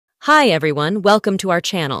Hi everyone, welcome to our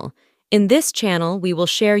channel. In this channel, we will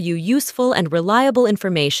share you useful and reliable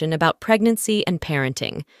information about pregnancy and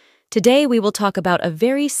parenting. Today, we will talk about a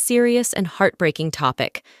very serious and heartbreaking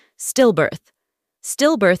topic, stillbirth.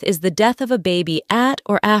 Stillbirth is the death of a baby at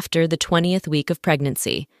or after the 20th week of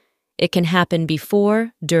pregnancy. It can happen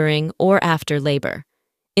before, during, or after labor.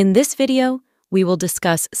 In this video, we will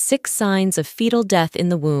discuss 6 signs of fetal death in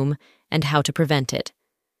the womb and how to prevent it.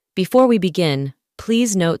 Before we begin,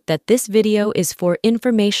 please note that this video is for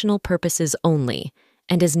informational purposes only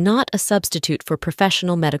and is not a substitute for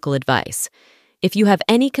professional medical advice. If you have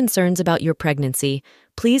any concerns about your pregnancy,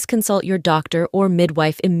 please consult your doctor or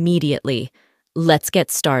midwife immediately. Let's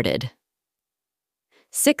get started.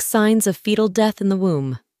 6 signs of fetal death in the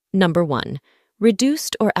womb. Number 1.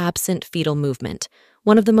 Reduced or absent fetal movement.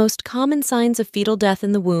 One of the most common signs of fetal death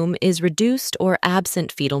in the womb is reduced or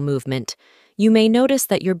absent fetal movement. You may notice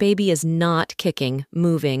that your baby is not kicking,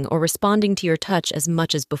 moving, or responding to your touch as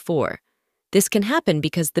much as before. This can happen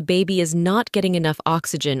because the baby is not getting enough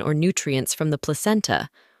oxygen or nutrients from the placenta,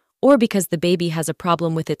 or because the baby has a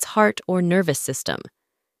problem with its heart or nervous system.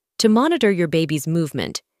 To monitor your baby's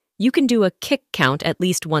movement, you can do a kick count at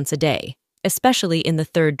least once a day, especially in the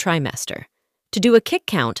 3rd trimester. To do a kick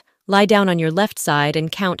count, lie down on your left side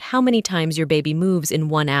and count how many times your baby moves in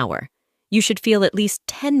 1 hour. You should feel at least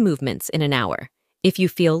 10 movements in an hour. If you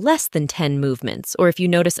feel less than 10 movements, or if you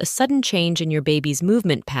notice a sudden change in your baby's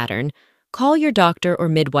movement pattern, call your doctor or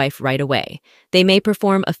midwife right away. They may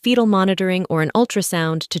perform a fetal monitoring or an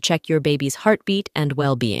ultrasound to check your baby's heartbeat and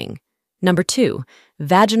well-being. Number 2,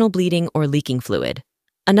 vaginal bleeding or leaking fluid.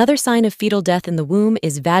 Another sign of fetal death in the womb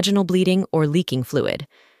is vaginal bleeding or leaking fluid.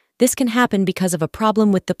 This can happen because of a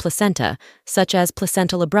problem with the placenta, such as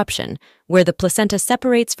placental abruption, where the placenta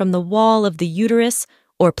separates from the wall of the uterus,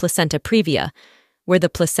 or placenta previa, where the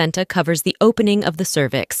placenta covers the opening of the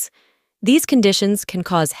cervix. These conditions can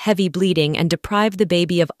cause heavy bleeding and deprive the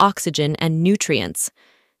baby of oxygen and nutrients.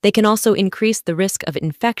 They can also increase the risk of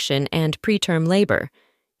infection and preterm labor.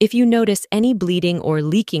 If you notice any bleeding or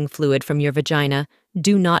leaking fluid from your vagina,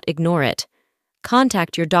 do not ignore it.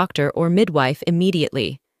 Contact your doctor or midwife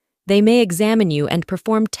immediately. They may examine you and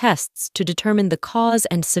perform tests to determine the cause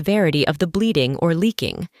and severity of the bleeding or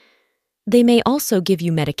leaking. They may also give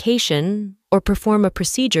you medication or perform a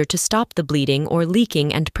procedure to stop the bleeding or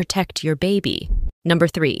leaking and protect your baby. Number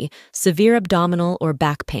 3, severe abdominal or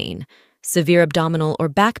back pain. Severe abdominal or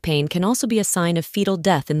back pain can also be a sign of fetal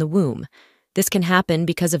death in the womb. This can happen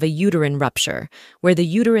because of a uterine rupture, where the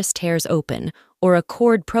uterus tears open, or a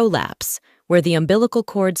cord prolapse, where the umbilical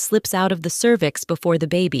cord slips out of the cervix before the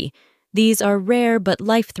baby. These are rare but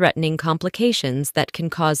life-threatening complications that can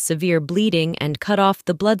cause severe bleeding and cut off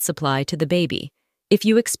the blood supply to the baby. If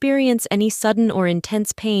you experience any sudden or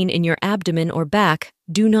intense pain in your abdomen or back,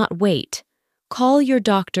 do not wait. Call your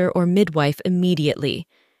doctor or midwife immediately.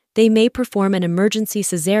 They may perform an emergency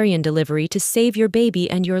cesarean delivery to save your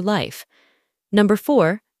baby and your life. Number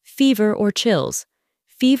 4, fever or chills.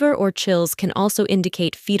 Fever or chills can also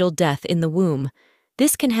indicate fetal death in the womb.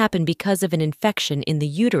 This can happen because of an infection in the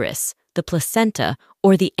uterus, the placenta,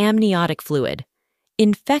 or the amniotic fluid.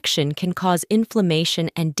 Infection can cause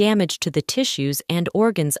inflammation and damage to the tissues and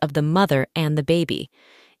organs of the mother and the baby.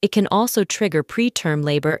 It can also trigger preterm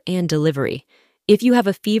labor and delivery. If you have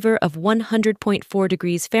a fever of 100.4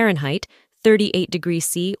 degrees Fahrenheit, 38 degrees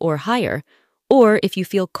C or higher, or if you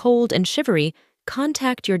feel cold and shivery,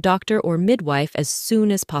 contact your doctor or midwife as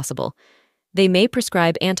soon as possible. They may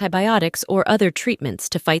prescribe antibiotics or other treatments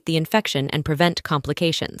to fight the infection and prevent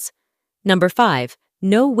complications. Number 5,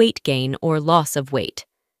 no weight gain or loss of weight.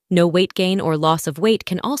 No weight gain or loss of weight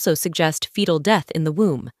can also suggest fetal death in the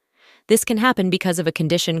womb. This can happen because of a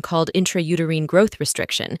condition called intrauterine growth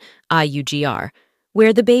restriction, IUGR,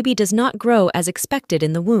 where the baby does not grow as expected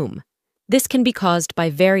in the womb. This can be caused by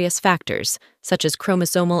various factors, such as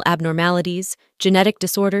chromosomal abnormalities, genetic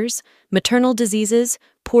disorders, maternal diseases,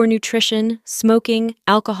 poor nutrition, smoking,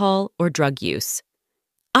 alcohol, or drug use.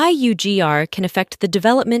 IUGR can affect the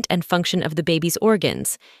development and function of the baby's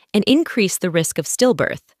organs and increase the risk of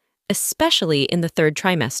stillbirth, especially in the 3rd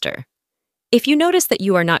trimester. If you notice that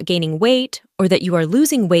you are not gaining weight or that you are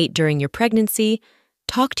losing weight during your pregnancy,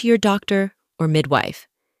 talk to your doctor or midwife.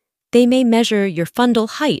 They may measure your fundal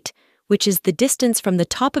height, which is the distance from the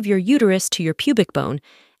top of your uterus to your pubic bone,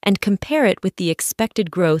 and compare it with the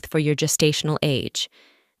expected growth for your gestational age.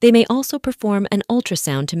 They may also perform an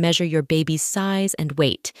ultrasound to measure your baby's size and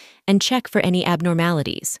weight and check for any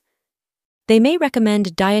abnormalities. They may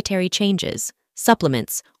recommend dietary changes,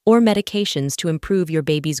 supplements, or medications to improve your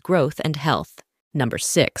baby's growth and health. Number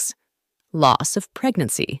 6, loss of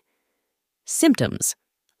pregnancy. Symptoms: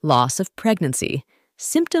 loss of pregnancy.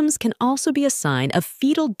 Symptoms can also be a sign of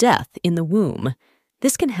fetal death in the womb.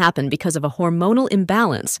 This can happen because of a hormonal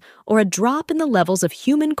imbalance or a drop in the levels of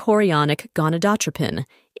human chorionic gonadotropin,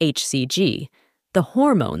 HCG, the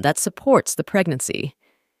hormone that supports the pregnancy.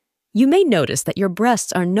 You may notice that your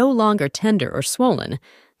breasts are no longer tender or swollen,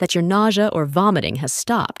 that your nausea or vomiting has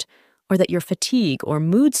stopped, or that your fatigue or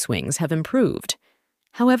mood swings have improved.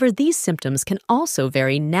 However, these symptoms can also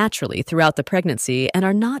vary naturally throughout the pregnancy and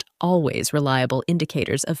are not always reliable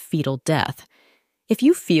indicators of fetal death. If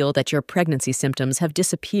you feel that your pregnancy symptoms have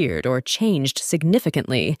disappeared or changed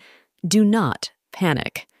significantly, do not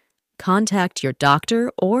panic. Contact your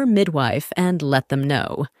doctor or midwife and let them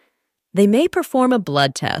know. They may perform a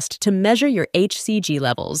blood test to measure your HCG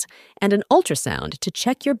levels and an ultrasound to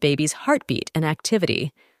check your baby's heartbeat and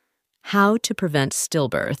activity. How to prevent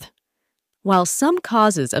stillbirth. While some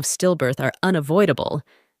causes of stillbirth are unavoidable,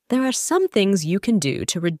 there are some things you can do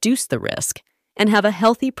to reduce the risk and have a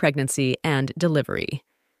healthy pregnancy and delivery.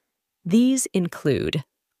 These include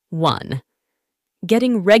 1.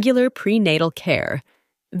 Getting regular prenatal care.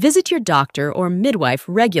 Visit your doctor or midwife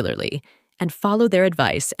regularly and follow their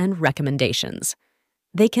advice and recommendations.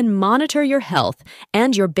 They can monitor your health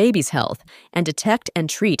and your baby's health and detect and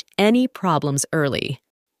treat any problems early.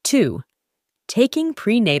 2. Taking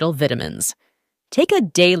prenatal vitamins. Take a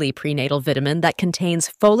daily prenatal vitamin that contains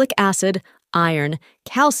folic acid, iron,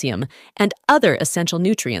 calcium, and other essential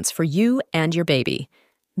nutrients for you and your baby.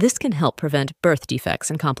 This can help prevent birth defects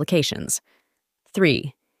and complications.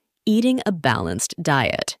 3. Eating a balanced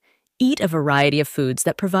diet. Eat a variety of foods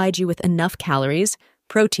that provide you with enough calories,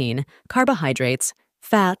 protein, carbohydrates,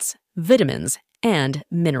 fats, vitamins, and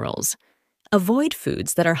minerals. Avoid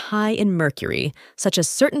foods that are high in mercury, such as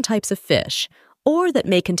certain types of fish, or that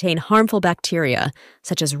may contain harmful bacteria,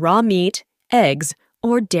 such as raw meat, eggs,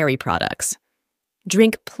 or dairy products.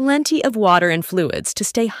 Drink plenty of water and fluids to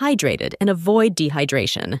stay hydrated and avoid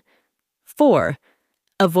dehydration. 4.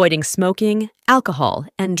 Avoiding smoking, alcohol,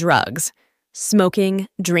 and drugs. Smoking,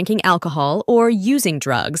 drinking alcohol, or using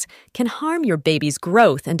drugs can harm your baby's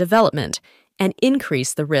growth and development and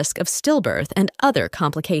increase the risk of stillbirth and other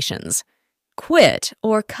complications. Quit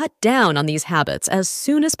or cut down on these habits as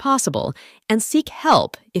soon as possible and seek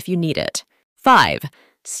help if you need it. 5.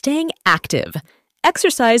 Staying active.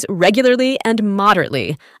 Exercise regularly and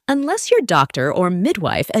moderately, unless your doctor or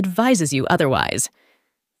midwife advises you otherwise.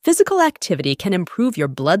 Physical activity can improve your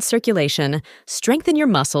blood circulation, strengthen your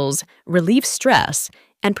muscles, relieve stress,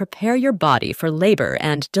 and prepare your body for labor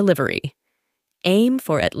and delivery. Aim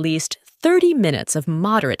for at least 30 minutes of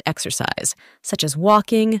moderate exercise, such as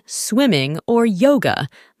walking, swimming, or yoga,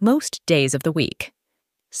 most days of the week.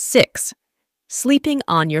 6. Sleeping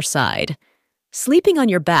on your side. Sleeping on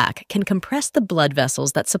your back can compress the blood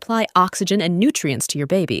vessels that supply oxygen and nutrients to your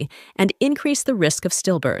baby and increase the risk of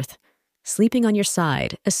stillbirth. Sleeping on your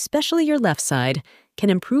side, especially your left side,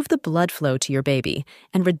 can improve the blood flow to your baby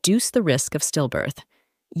and reduce the risk of stillbirth.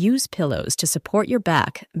 Use pillows to support your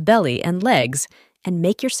back, belly, and legs, and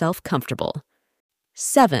make yourself comfortable.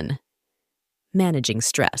 7. Managing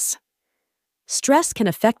stress. Stress can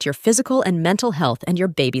affect your physical and mental health and your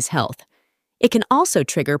baby's health. It can also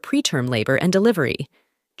trigger preterm labor and delivery.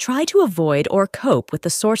 Try to avoid or cope with the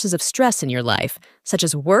sources of stress in your life, such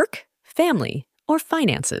as work, family, or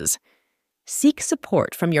finances. Seek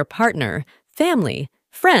support from your partner, family,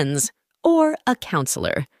 friends, or a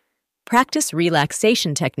counselor. Practice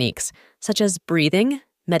relaxation techniques, such as breathing,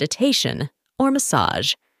 meditation, or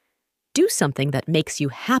massage. Do something that makes you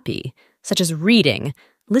happy, such as reading,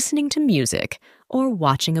 listening to music, or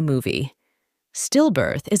watching a movie.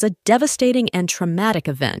 Stillbirth is a devastating and traumatic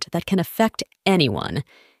event that can affect anyone.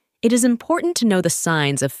 It is important to know the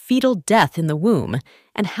signs of fetal death in the womb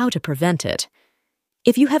and how to prevent it.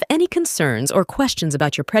 If you have any concerns or questions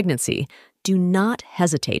about your pregnancy, do not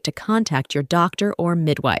hesitate to contact your doctor or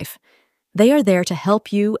midwife. They are there to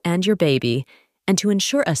help you and your baby and to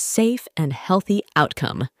ensure a safe and healthy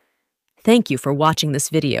outcome. Thank you for watching this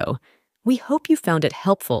video. We hope you found it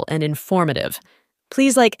helpful and informative.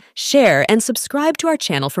 Please like, share, and subscribe to our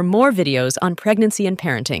channel for more videos on pregnancy and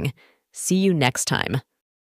parenting. See you next time.